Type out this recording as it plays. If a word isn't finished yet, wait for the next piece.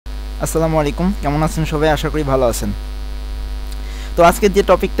আসসালামু আলাইকুম, কেমন আছেন সবাই? আশা করি ভালো আছেন। তো আজকের যে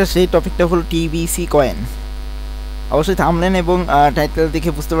টপিকটা, সেই টপিকটা হলো টিবিসি কয়েন। অবশ্যই থাম্বনেল এবং টাইটেল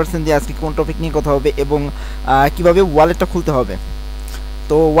দেখে বুঝতে পারছেন যে আজকে কোন টপিক নিয়ে কথা হবে এবং কিভাবে ওয়ালেটটা খুলতে হবে।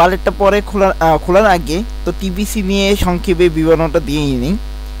 তো ওয়ালেটটা পরে খোলার আগে তো টিবিসি নিয়ে সংক্ষেপে বিবরণটা দিয়েই নিই।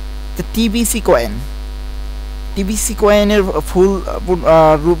 তো টিবিসি কয়েনের ফুল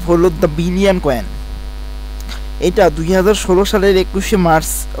রূপ হলো দ্য বিলিয়ন কয়েন। এটা 2016 সালের 21শে মার্চ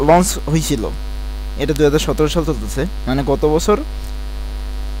লঞ্চ হয়েছিল। এটা 2017 সাল চলতেছে, মানে গত বছর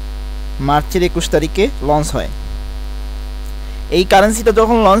মার্চের 21 তারিখে লঞ্চ হয়। এই কারেন্সিটা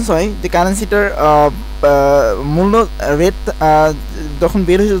যখন লঞ্চ হয়, যে কারেন্সিটার মূল্য রেট যখন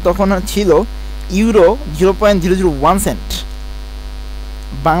বের হয়েছিল তখন ছিল ইউরো 0.001 সেন্ট,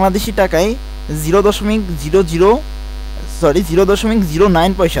 বাংলাদেশি টাকায়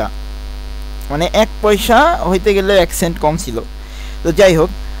 0.09 পয়সা, মানে 1 পয়সা হইতে গেলে 1 সেন্ট কম ছিল। তো যাই হোক,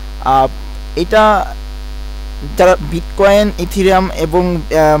 এটা যারা বিটকয়েন, ইথিরিয়াম এবং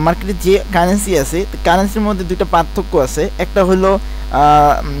মার্কেটে যে কারেন্সি আছে, কারেন্সির মধ্যে দুইটা পার্থক্য আছে। একটা হলো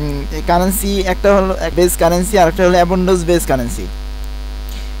কারেন্সি, একটা হলো বেস কারেন্সি, আর একটা হলো অ্যাবন্ডেন্স বেস কারেন্সি।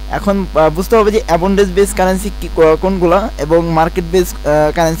 এখন বুঝতে হবে যে অ্যাবন্ডেন্স বেস কারেন্সি কোনগুলা এবং মার্কেট বেস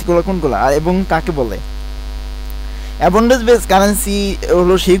কারেন্সিগুলো কোনগুলা, আর এবং কাকে বলে। অ্যাবন্ডেন্স বেস কারেন্সি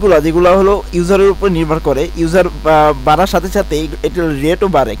হলো সেইগুলো যেগুলো হলো ইউজারের উপর নির্ভর করে। ইউজার বাড়ার সাথে সাথে এটার রেটও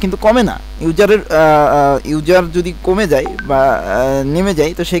বাড়ে, কিন্তু কমে না। ইউজার যদি কমে যায় বা নেমে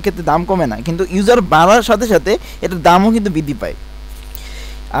যায় তো সেক্ষেত্রে দাম কমে না, কিন্তু ইউজার বাড়ার সাথে সাথে এটার দামও কিন্তু বৃদ্ধি পায়।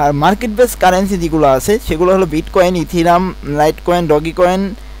 আর মার্কেট বেস কারেন্সি যেগুলো আছে সেগুলো হলো bitcoin, Ethereum, light coin, doggy coin,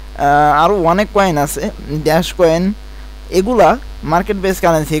 আরও অনেক কয়েন আছে, ড্যাশ কয়েন। এগুলা মার্কেট বেস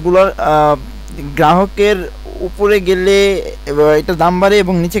কারেন্সি। এগুলোর গ্রাহকের উপরে গেলে এটার দাম বাড়ে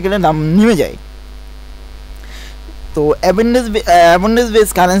এবং নিচে গেলে দাম নেমে যায়। তো অ্যাবন্ডেন্স বেস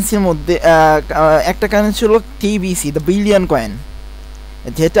কারেন্সির মধ্যে একটা কারেন্সি হলো টিবিসি, দ্য বিলিয়ন কয়েন,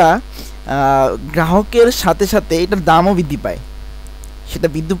 যেটা গ্রাহকের সাথে সাথে এটার দামও বৃদ্ধি পায়, সেটা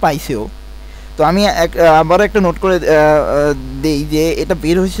বৃদ্ধি পাইছেও। তো আমি আবারও একটা নোট করে দেই যে এটা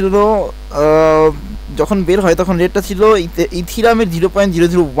বের হয়েছিল, যখন বের হয় তখন রেটটা ছিল ইথিরামের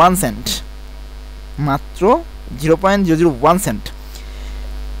 0.001 সেন্ট, মাত্র 0.001 সেন্ট।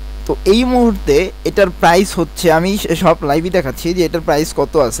 তো এই মুহূর্তে এটার প্রাইস হচ্ছে, আমি সব লাইভই দেখাচ্ছি যে এটার প্রাইস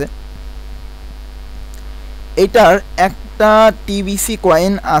কত আছে। এটার একটা টিবিসি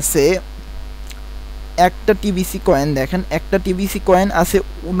কয়েন আছে, একটা টিবিসি কয়েন দেখেন, একটা টিবিসি কয়েন আছে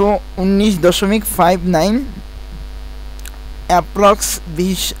 19.59, অ্যাপ্রক্স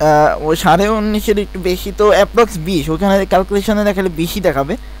 20, 19.5-এর একটু বেশি, তো অ্যাপ্রক্স 20, ওখানে ক্যালকুলেশনে দেখালে 20ই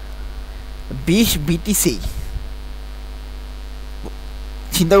দেখাবে, 20 বিটিসি।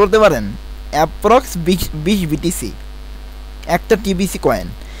 চিন্তা করতে পারেন, অ্যাপ্রক্স 20 বিটিসি একটা টিবিসি কয়েন।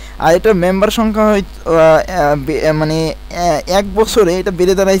 আর এটার মেম্বার সংখ্যা মানে 1 বছরে এটা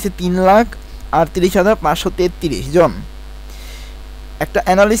বেড়ে দাঁড়াইছে 3,38,533 জন। একটা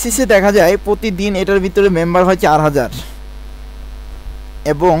অ্যানালিসিসে দেখা যায় প্রতিদিন এটার ভিতরে মেম্বার হয় 4,000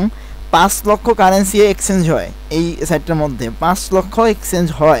 এবং 5 লক্ষ কারেন্সি এক্সচেঞ্জ হয়। এই সাইটটার মধ্যে 5 লক্ষ এক্সচেঞ্জ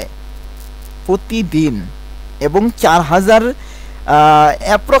হয় প্রতিদিন এবং 4,000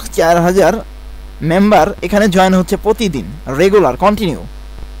 অ্যাপ্রক্স 4,000 মেম্বার এখানে জয়েন হচ্ছে প্রতিদিন, রেগুলার, কন্টিনিউ।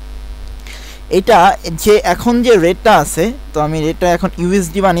 এটা যে এখন যে রেটটা আছে, তো আমি রেটটা এখন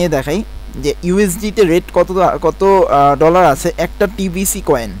ইউএসডি বানিয়ে দেখাই যে ইউএসডিতে রেট কত ডলার আছে একটা টিবিসি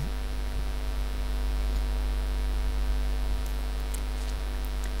কয়েন।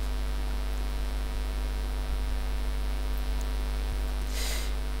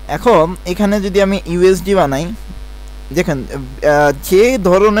 এখন এখানে যদি আমি ইউএসডি বানাই, দেখেন যে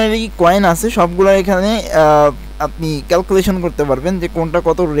ধরনেরই কয়েন আছে সবগুলো এখানে আপনি ক্যালকুলেশন করতে পারবেন যে কোনটা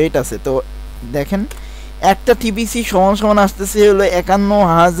কত রেট আছে। তো দেখেন একটা টিবিসি সমান আসতেছে হলো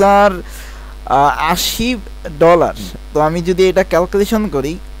 51,080 ডলার। তো আমি যদি এটা ক্যালকুলেশন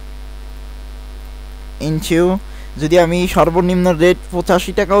করি ইনটু, যদি আমি সর্বনিম্ন রেট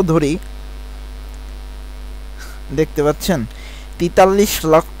 85 টাকাও ধরি, দেখতে পাচ্ছেন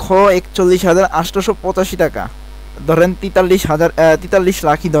 43,41,885 টাকা ধরেন, 43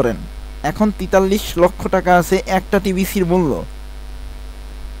 লাখই ধরেন। এখন 43 লক্ষ টাকা আছে একটা টিবিসির মূল্য।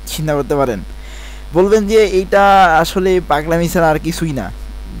 চিন্তা করতে পারেন, বলবেন যে এইটা আসলে পাগলামি ছাড়া আর কিছুই না,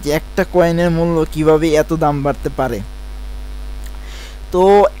 যে একটা কয়েনের মূল্য কিভাবে এত দাম বাড়তে পারে। তো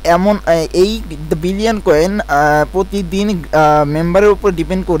এমন এই বিলিয়ন কয়েন প্রতিদিন মেম্বারের উপর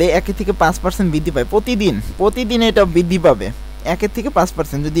ডিপেন্ড করে 1 থেকে 5% বৃদ্ধি পায় প্রতিদিন এটা বৃদ্ধি পাবে 1 থেকে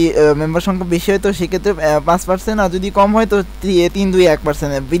 5%। যদি মেম্বার সংখ্যা বেশি হয় তো সেক্ষেত্রে 5%, আর যদি কম হয় তো 3, 2,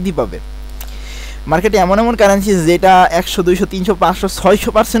 1% বৃদ্ধি পাবে। মার্কেটে এমন এমন কারেন্সি যেটা 100 200 300 500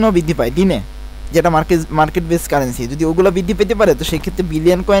 600%ও বৃদ্ধি পায় দিনে, যেটা মার্কেট বেস কারেন্সি। যদি ওগুলো বৃদ্ধি পেতে পারে তো সেক্ষেত্রে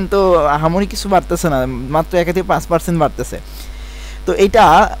বিলিয়ন কয়েন তো আহামরি কিছু বাড়তেছে না, মাত্র 1 থেকে 5% বাড়তেছে। তো এটা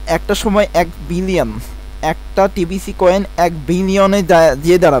একটা সময় 1 বিলিয়ন, একটা টিবিসি কয়েন 1 বিলিয়নে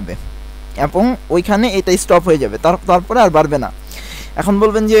যেয়ে দাঁড়াবে এবং ওইখানে এটা স্টপ হয়ে যাবে, তারপরে আর বাড়বে না। এখন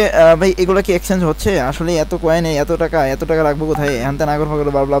বলবেন যে ভাই এগুলো কি এক্সচেঞ্জ হচ্ছে? আসলে এত কয়েনে এত টাকা রাখবো কোথায়, হ্যান ত্যান আগর ফাগর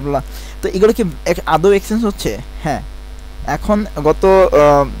ব্লা ব্লা। তো এগুলো কি আদৌ এক্সচেঞ্জ হচ্ছে? হ্যাঁ, এখন গত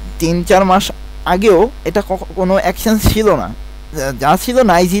 3-4 মাস আগেও এটা কোনো এক্সচেঞ্জ ছিল না, যা ছিল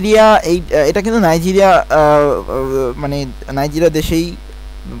নাইজেরিয়া। এটা কিন্তু নাইজেরিয়া মানে নাইজেরিয়া দেশেই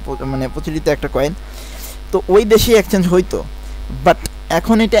মানে প্রচলিত একটা কয়েন, তো ওই দেশেই এক্সচেঞ্জ হইতো। বাট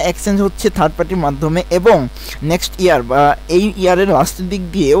এখন এটা এক্সচেঞ্জ হচ্ছে থার্ড পার্টির মাধ্যমে, এবং নেক্সট ইয়ার বা এই ইয়ারের লাস্টের দিক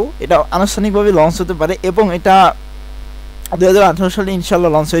দিয়েও এটা আনুষ্ঠানিকভাবে লঞ্চ হতে পারে, এবং এটা 2018 সালে ইনশাল্লাহ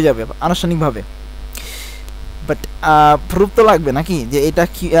লঞ্চ হয়ে যাবে আনুষ্ঠানিকভাবে। বাট প্রুফ তো লাগবে নাকি যে এটা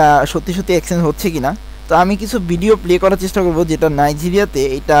কি সত্যি এক্সচেঞ্জ হচ্ছে কিনা। তো আমি কিছু ভিডিও প্লে করার চেষ্টা করবো, যেটা নাইজেরিয়াতে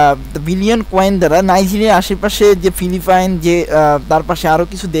এটা বিলিয়ন কয়েন দ্বারা নাইজেরিয়ার আশেপাশে যে ফিলিপাইন, যে তার পাশে আরও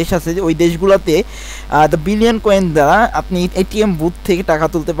কিছু দেশ আছে, যে ওই দেশগুলোতে দ্য বিলিয়ন কয়েন দ্বারা আপনি এটিএম বুথ থেকে টাকা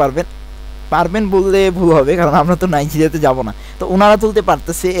তুলতে পারবেন বললে ভুল হবে, কারণ আমরা তো নাইজেরিয়াতে যাব না। তো ওনারা তুলতে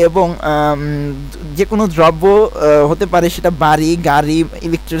পারতেছে, এবং যে কোনো দ্রব্য হতে পারে, সেটা বাড়ি, গাড়ি,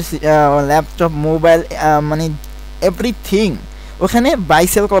 ইলেকট্রিসিটি, ল্যাপটপ, মোবাইল, মানে এভরিথিং ওখানে বাই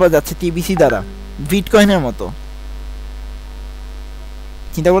সেল করা যাচ্ছে টিবিসি দ্বারা, বিটকয়েনের মতো।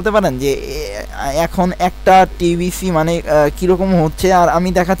 চিন্তা করতে পারেন যে এখন একটা টিবিসি মানে কীরকম হচ্ছে। আর আমি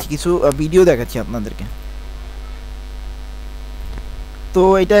দেখাচ্ছি কিছু ভিডিও দেখাচ্ছি আপনাদেরকে। তো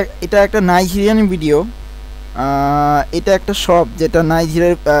এটা একটা নাইজেরিয়ান ভিডিও, এটা একটা শপ, যেটা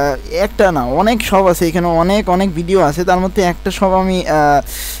নাইজেরিয়ার একটা না অনেক শপ আছে এখানে, অনেক ভিডিও আছে, তার মধ্যে একটা শপ আমি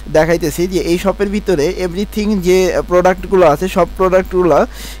দেখাইতেছি। যে এই শপের ভিতরে এভরিথিং যে প্রোডাক্টগুলো আছে, সব প্রোডাক্টগুলো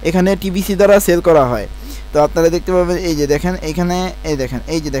এখানে টিবিসি দ্বারা সেল করা হয়। তো আপনারা দেখতে পাবেন, এই যে দেখেন এখানে,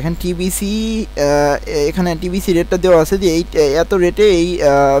 এই যে দেখেন টিবিসি, এখানে টিবিসি রেটটা দেওয়া আছে যে এই এত রেটে এই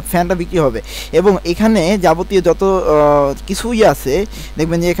ফ্যানটা বিক্রি হবে, এবং এখানে যাবতীয় যত কিছুই আছে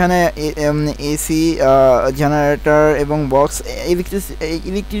দেখবেন যে এখানে এসি, জেনারেটর এবং বক্স,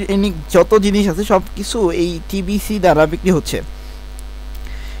 ইলেকট্রনিক যত জিনিস আছে সব কিছু এই টিবিসি দ্বারা বিক্রি হচ্ছে।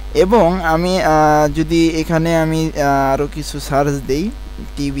 এবং আমি যদি এখানে আমি আরও কিছু সার্চ দিই,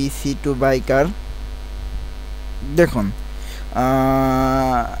 টিবিসি টু বাই কার, দেখুন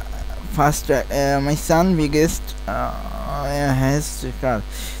first my San biggest has car.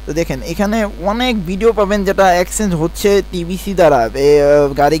 তো দেখেন এখানে অনেক ভিডিও পাবেন যেটা এক্সচেঞ্জ হচ্ছে টিবিসি দ্বারা,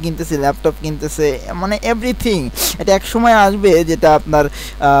 গাড়ি কিনতেছে, ল্যাপটপ কিনতেছে, মানে এভরিথিং। এটা এক সময় আসবে যেটা আপনার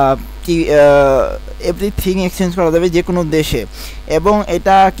কি এভরিথিং এক্সচেঞ্জ করা যাবে যে কোনো দেশে। এবং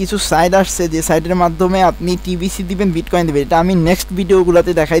এটা কিছু সাইট আসছে, যে সাইটের মাধ্যমে আপনি টিবিসি দিবেন, বিটকয়েন দিবেন। এটা আমি নেক্সট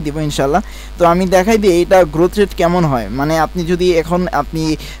ভিডিওগুলোতে দেখাই দিব ইনশাল্লাহ। তো আমি দেখাই দিই এটা গ্রোথ রেট কেমন হয়, মানে আপনি যদি এখন আপনি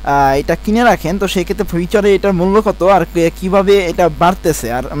এটা কিনে রাখেন তো সেক্ষেত্রে ফিউচারে এটার মূল্য কত আর কীভাবে এটা বাড়তেছে,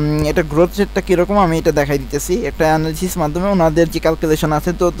 আর এটা গ্রোথ রেটটা কীরকম আমি এটা দেখাই দিতেছি একটা অ্যানালিসিস মাধ্যমে, ওনাদের যে ক্যালকুলেশন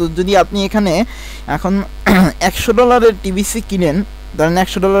আছে। তো যদি আপনি এখানে এখন $100 টিবিসি কিনেন, ধরেন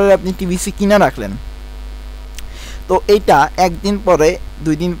 $100 আপনি টিবিসি কিনে রাখলেন, তো এইটা 1 দিন পরে,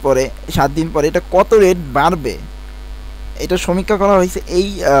 2 দিন পরে, 7 দিন পরে এটা কত রেট বাড়বে, এটা সমীক্ষা করা হয়েছে এই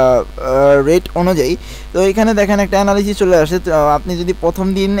রেট অনুযায়ী। তো এখানে দেখেন একটা অ্যানালিসিস চলে আসে। তো আপনি যদি প্রথম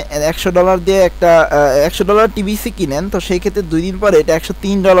দিন $100 দিয়ে একটা $100 টিবিসি কিনেন, তো সেই ক্ষেত্রে 2 দিন পরে এটা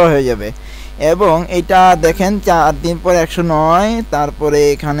 $103 হয়ে যাবে। এবং এটা দেখেন 4 দিন পরে 109, তারপরে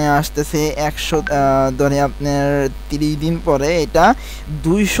এখানে আসতেছে 100, ধরে আপনার 30 দিন পরে এটা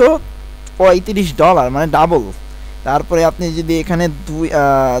 $235, মানে ডাবল। তারপরে আপনি যদি এখানে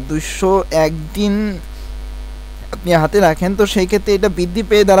 201 দিন আপনি হাতে রাখেন, তো সেই ক্ষেত্রে এটা বৃদ্ধি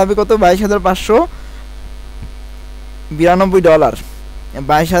পেয়ে দাঁড়াবে কত, $22,592,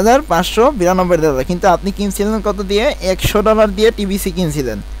 $22,592। কিন্তু আপনি কিনছিলেন কত দিয়ে, $100 দিয়ে টিবিসি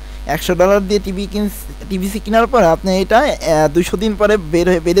কিনছিলেন। $100 দিয়ে টিবিসি কেনার পর আপনি এটা 200 দিন পরে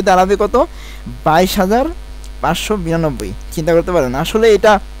বেড়ে দাঁড়াবে কত, $22,592। চিন্তা করতে পারেন, আসলে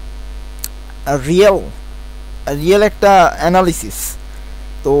এটা রিয়েল একটা অ্যানালিসিস।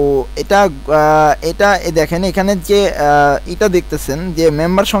 তো এটা দেখেন এখানে যে এটা দেখতেছেন, যে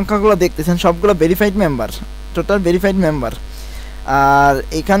মেম্বার সংখ্যাগুলো দেখতেছেন সবগুলো verified member, total verified member. আর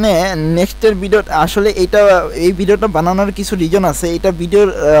এখানে নেক্সটের ভিডিও, আসলে এই ভিডিওটা বানানোর কিছু রিজন আছে, এটা ভিডিওর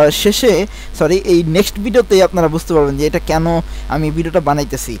শেষে, এই নেক্সট ভিডিওতে আপনারা বুঝতে পারবেন যে এটা কেন আমি ভিডিওটা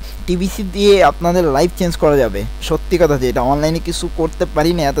বানাইতেছি। টিবিসি দিয়ে আপনাদের লাইফ চেঞ্জ করা যাবে, সত্যি কথা, যে এটা অনলাইনে কিছু করতে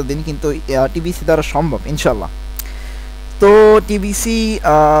পারি না এতদিন, কিন্তু টিবিসি দ্বারা সম্ভব ইনশাল্লাহ। তো টিবিসি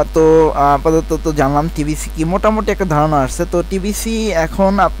তো আপাতত তো জানলাম টিবিসি কি, মোটামুটি একটা ধারণা আসছে। তো টিবিসি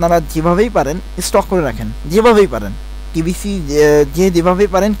এখন আপনারা যেভাবেই পারেন স্টক করে রাখেন, যেভাবেই পারেন টিবিসি যেভাবেই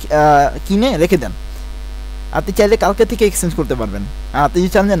পারেন কিনে রেখে দেন। আপনি চাইলে কালকে থেকে এক্সচেঞ্জ করতে পারবেন। আর আপনি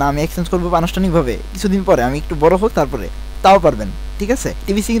যদি চান যে না আমি এক্সচেঞ্জ করবো আনুষ্ঠানিকভাবে কিছুদিন পরে, আমি একটু বড় হোক তারপরে, তাও পারবেন, ঠিক আছে।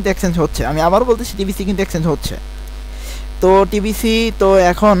 টিবিসি কিন্তু এক্সচেঞ্জ হচ্ছে, আমি আবারও বলতেছি টিবিসি কিন্তু এক্সচেঞ্জ হচ্ছে। তো টিবিসি তো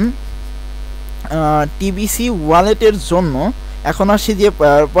এখন টিবিসি ওয়ালেটের জন্য এখন আসছি যে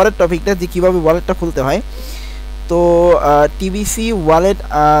পরের টপিকটা, যে কীভাবে ওয়ালেটটা খুলতে হয়। তো টিবিসি ওয়ালেট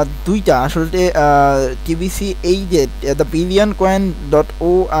দুইটা আসলে, টিবিসি এই যে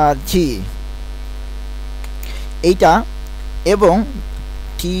TheBillioncoin.org এইটা এবং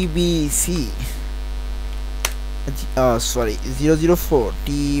টিবিসি 004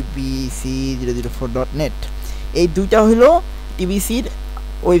 TBC004.net এই দুইটা হলো টিবিসির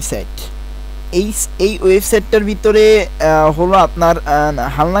ওয়েবসাইট। এই ওয়েবসাইটটার ভিতরে হলো আপনার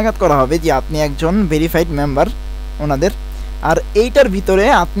হালনাগাদ করা হবে যে আপনি একজন ভেরিফাইড মেম্বার ওনাদের। আর এইটার ভিতরে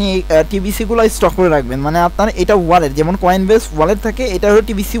আপনি টিবিসিগুলো স্টক করে রাখবেন, মানে আপনার এটা ওয়ালেট, যেমন কয়েন বেস ওয়ালেট থাকে, এটা হলো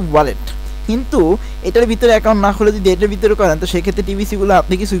টিবিসি ওয়ালেট। কিন্তু এটার ভিতরে অ্যাকাউন্ট না খুলে যদি এটার ভিতরে করেন তো সেক্ষেত্রে টিবিসিগুলো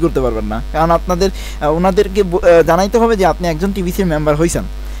আপনি কিছুই করতে পারবেন না, কারণ আপনাদের ওনাদেরকে জানাইতে হবে যে আপনি একজন টিবিসির মেম্বার হয়েছেন।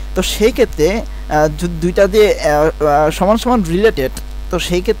 তো সেই ক্ষেত্রে দুইটা যে সমান সমান রিলেটেড, তো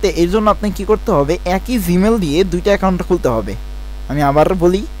সেই ক্ষেত্রে এর জন্য আপনি কী করতে হবে, একই জিমেল দিয়ে দুইটা অ্যাকাউন্ট খুলতে হবে। আমি আবার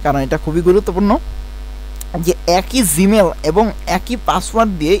বলি কারণ এটা খুবই গুরুত্বপূর্ণ, যে একই জিমেল এবং একই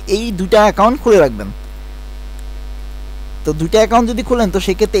পাসওয়ার্ড দিয়ে এই দুইটা অ্যাকাউন্ট খুলে রাখবেন। তো দুইটা অ্যাকাউন্ট যদি খুলেন তো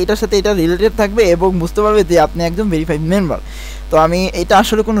সেক্ষেত্রে এটার সাথে এটা রিলেটেড থাকবে এবং বুঝতে পারবে যে আপনি একজন ভেরিফাইড মেম্বার। তো আমি এটা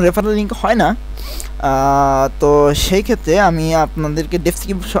আসলে কোনো রেফারেল লিঙ্ক হয় না, তো সেই ক্ষেত্রে আমি আপনাদেরকে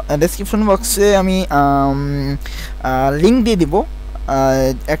ডেসক্রিপশন বক্সে আমি লিঙ্ক দিয়ে দিব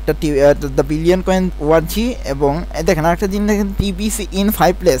একটা TheBillioncoin.org। এবং দেখেন আরেকটা জিনিস দেখেন, টিবিসি ইন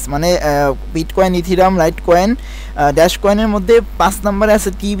 5 প্লেস, মানে bitcoin, Ethereum, light coin, dash কয়েনের মধ্যে 5 নম্বরে আছে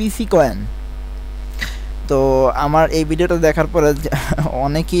টিবিসি কয়েন। তো আমার এই ভিডিওটা দেখার পরে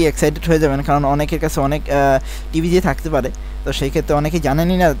অনেকেই এক্সাইটেড হয়ে যাবেন, কারণ অনেকের কাছে অনেক টিবিসি থাকতে পারে। তো সেই ক্ষেত্রে অনেকেই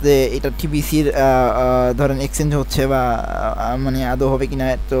জানেনই না যে এটা টিবিসির ধরেন এক্সচেঞ্জ হচ্ছে বা মানে আদৌ হবে কিনা,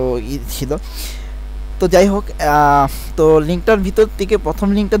 তো ছিল। তো যাই হোক, তো লিঙ্কটার ভিতর থেকে প্রথম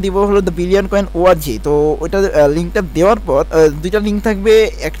লিঙ্কটা দিব হলো TheBillioncoin.org। তো ওইটা লিঙ্কটা দেওয়ার পর দুইটা লিঙ্ক থাকবে,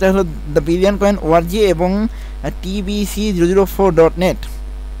 একটা হলো TheBillioncoin.org এবং TBC004.net।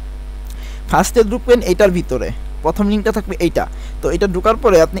 ফার্স্টে ঢুকবেন এইটার ভিতরে, প্রথম লিঙ্কটা থাকবে এইটা। তো এটা ঢোকার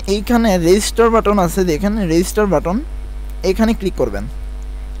পরে আপনি এইখানে রেজিস্টার বাটন আছে, দেখেন রেজিস্টার বাটন, এইখানে ক্লিক করবেন।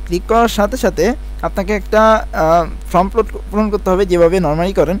 ক্লিক করার সাথে সাথে আপনাকে একটা ফর্ম পূরণ করতে হবে, যেভাবে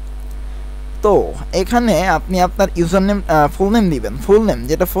নর্মালি করেন। তো এখানে আপনি আপনার ইউজার নেম, ফুল নেম দিবেন, ফুল নেম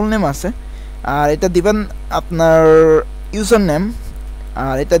যেটা ফুল নেম আছে, আর এটা দিবেন আপনার ইউজার নেম,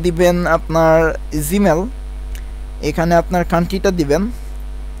 আর এটা দিবেন আপনার জিমেল, এখানে আপনার কান্ট্রিটা দিবেন,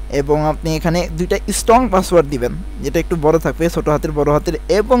 এবং আপনি এখানে দুইটা স্ট্রং পাসওয়ার্ড দিবেন, যেটা একটু বড় থাকবে, ছোটো হাতের বড় হাতের,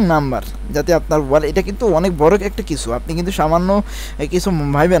 এবং নাম্বার, যাতে আপনার ওয়ালেট, এটা কিন্তু অনেক বড় একটা কিছু, আপনি কিন্তু সামান্য কিছু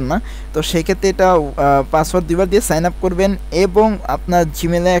ভাববেন না। তো সেই ক্ষেত্রে এটা পাসওয়ার্ড দুইবার দিয়ে সাইন আপ করবেন, এবং আপনার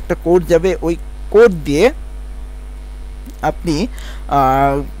জিমেলে একটা কোড যাবে, ওই কোড দিয়ে আপনি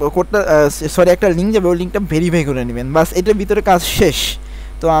কোডটা একটা লিঙ্ক যাবে, ওই লিঙ্কটা ভেরিফাই করে নেবেন, বাস এটার ভিতরে কাজ শেষ।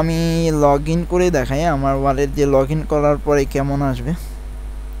 তো আমি লগ ইন করে দেখাই আমার ওয়ালেট, যে লগ ইন করার পরে কেমন আসবে।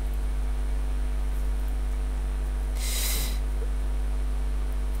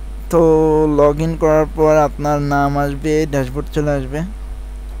 তো লগ ইন করার পর আপনার নাম আসবে, ড্যাশবোর্ড চলে আসবে,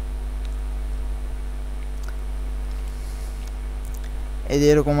 এই যে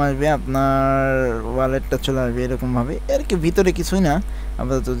এরকম আসবে, আপনার ওয়ালেটটা চলে আসবে এরকমভাবে আর কি, ভিতরে কিছুই না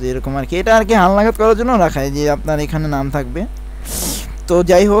আপাতত, যে এরকম আর কি, এটা আর কি হালনাগাদ করার জন্য রাখায়, যে আপনার এখানে নাম থাকবে। তো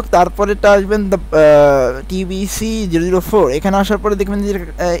যাই হোক, তারপরেটা আসবেন TBC004, এখানে আসার পরে দেখবেন যে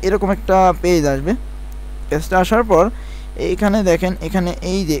এরকম একটা পেজ আসবে। পেজটা আসার পর এইখানে দেখেন, এখানে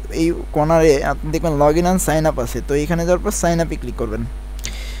এই যে এই কর্নারে আপনি দেখবেন log in and sign up আছে। তো এখানে যাওয়ার পর সাইন আপে ক্লিক করবেন।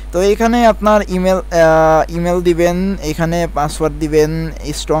 তো এইখানে আপনার ইমেল দিবেন, এখানে পাসওয়ার্ড দিবেন,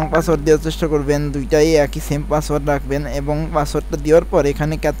 স্ট্রং পাসওয়ার্ড দেওয়ার চেষ্টা করবেন, দুইটাই একই সেম পাসওয়ার্ড রাখবেন, এবং পাসওয়ার্ডটা দেওয়ার পর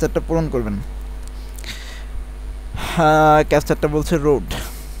এখানে ক্যাপচারটা পূরণ করবেন। ক্যাপচারটা বলছে রোড,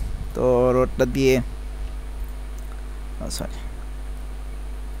 তো রোডটা দিয়ে সরি।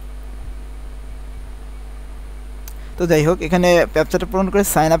 তো যাই হোক, এখানে ক্যাপচারটা পূরণ করে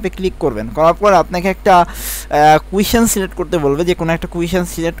সাইন আপে ক্লিক করবেন। করার পর আপনাকে একটা কুয়েশন সিলেক্ট করতে বলবে, যে কোনো একটা কুয়েশন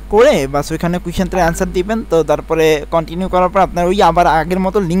সিলেক্ট করে বাস ওইখানে কুয়েশনটার অ্যান্সার দিবেন। তো তারপরে কন্টিনিউ করার পর আপনার ওই আবার আগের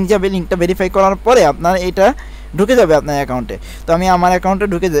মতো লিঙ্ক যাবে, লিঙ্কটা ভেরিফাই করার পরে আপনার এটা ঢুকে যাবে আপনার অ্যাকাউন্টে। তো আমি আমার অ্যাকাউন্টে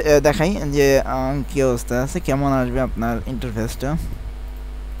ঢুকে দেখাই যে কী অবস্থা আছে, কেমন আসবে আপনার ইন্টারফেসটা।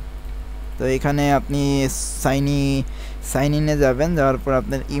 তো এখানে আপনি সাইন ইনে যাবেন, যাওয়ার পর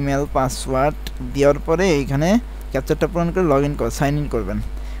আপনার ইমেল পাসওয়ার্ড দেওয়ার পরে এইখানে ক্যাপচারটা পূরণ করে লগ ইন সাইন ইন করবেন।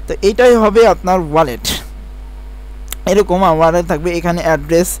 তো এইটাই হবে আপনার ওয়ালেট। এরকম ওয়ালেট থাকবে, এখানে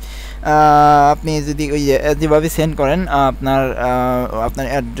অ্যাড্রেস আপনি যদি ওই যেভাবে সেন্ড করেন আপনার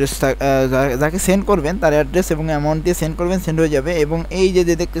অ্যাড্রেস যাকে সেন্ড করবেন তার অ্যাড্রেস এবং অ্যামাউন্ট দিয়ে সেন্ড করবেন, সেন্ড হয়ে যাবে। এবং এই যে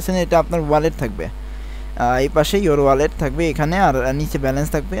দেখতেছেন এটা আপনার ওয়ালেট থাকবে, এই পাশে ইওর ওয়ালেট থাকবে এখানে, আর নিচে ব্যালেন্স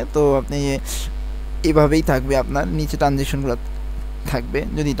থাকবে। তো আপনি এভাবেই থাকবে, আপনার নিচে ট্রানজ্যাকশনগুলো থাকবে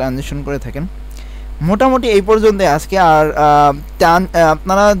যদি ট্রানজ্যাকশন করে থাকেন। মোটামুটি এই পর্যন্ত আজকে। আর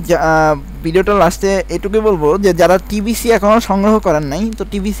আপনারা ভিডিওটা লাস্টে এটুকুই বলবো যে যারা টিবিসি এখনও সংগ্রহ করেন নাই, তো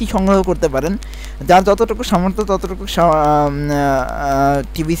টিবিসি সংগ্রহ করতে পারেন, যার যতটুকু সামর্থ্য ততটুকু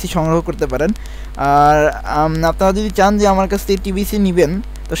টিবিসি সংগ্রহ করতে পারেন। আর আপনারা যদি চান যে আমার কাছ থেকে টিবিসি নেবেন,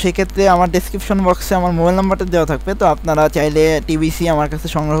 তো সেক্ষেত্রে আমার ডেসক্রিপশন বক্সে আমার মোবাইল নাম্বারটা দেওয়া থাকবে, তো আপনারা চাইলে টিবিসি আমার কাছে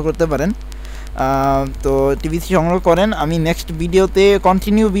সংগ্রহ করতে পারেন। তো টিবিসি সংগ্রহ করেন। আমি নেক্সট ভিডিওতে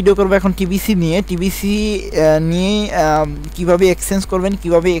কন্টিনিউ ভিডিও করবো এখন টিবিসি নিয়ে কীভাবে এক্সচেঞ্জ করবেন,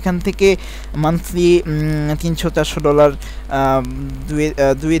 কিভাবে এখান থেকে মান্থলি $300-400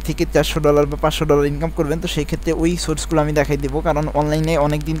 $2 থেকে $400 বা $500 ইনকাম করবেন। তো সেই ক্ষেত্রে ওই সোর্সগুলো আমি দেখাই দেবো, কারণ অনলাইনে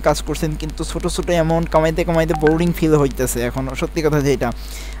অনেক দিন কাজ করছেন কিন্তু ছোটো ছোটো অ্যামাউন্ট কামাইতে বোরিং ফিল হইতেছে এখন। সত্যি কথা যেটা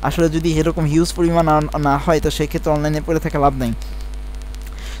আসলে যদি এরকম হিউজ পরিমাণ না হয়, তো সেক্ষেত্রে অনলাইনে পড়ে থাকা লাভ নাই।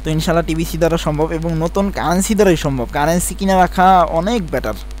 তো ইনশাল্লাহ টিবিসি দ্বারা সম্ভব এবং নতুন কারেন্সি দ্বারাই সম্ভব। কারেন্সি কিনে রাখা অনেক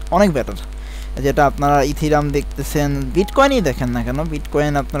বেটার। যেটা আপনারা ইথিরাম দেখতেছেন, বিটকয়েনই দেখেন না কেন,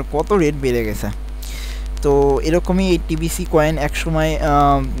 বিটকয়েন আপনার কত রেট বেড়ে গেছে। তো এরকমই এই টিবিসি কয়েন এক সময়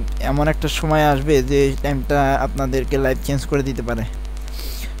এমন একটা সময় আসবে যে টাইমটা আপনাদেরকে লাইফ চেঞ্জ করে দিতে পারে।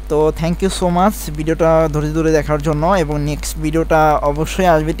 তো থ্যাংক ইউ সো মাচ ভিডিওটা ধরে দেখার জন্য, এবং নেক্সট ভিডিওটা অবশ্যই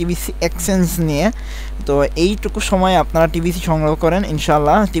আসবে টিবিসি এক্সচেঞ্জ নিয়ে। তো এইটুকু সময় আপনারা টিবিসি সংগ্রহ করেন,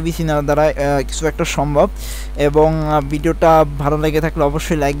 ইনশাআল্লাহ টিবিসি নেওয়ার দ্বারা কিছু একটা সম্ভব। এবং ভিডিওটা ভালো লেগে থাকলে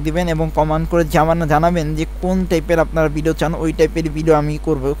অবশ্যই লাইক দিবেন এবং কমেন্ট করে জানাবেন যে কোন টাইপের আপনারা ভিডিও চান, ওই টাইপের ভিডিও আমি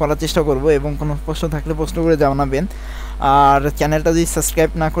করার চেষ্টা করব। এবং কোনো প্রশ্ন থাকলে প্রশ্ন করে জানাবেন। আর চ্যানেলটা যদি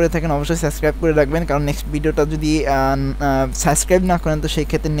সাবস্ক্রাইব না করে থাকেন অবশ্যই সাবস্ক্রাইব করে রাখবেন, কারণ নেক্সট ভিডিওটা যদি সাবস্ক্রাইব না করেন তো সেই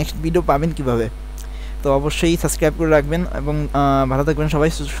ক্ষেত্রে নেক্সট ভিডিও পাবেন কিভাবে। তো অবশ্যই সাবস্ক্রাইব করে রাখবেন এবং ভালো থাকবেন সবাই,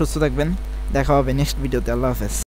 সুস্থ থাকবেন। দেখা হবে নেক্সট ভিডিওতে। আল্লাহ হাফেজ।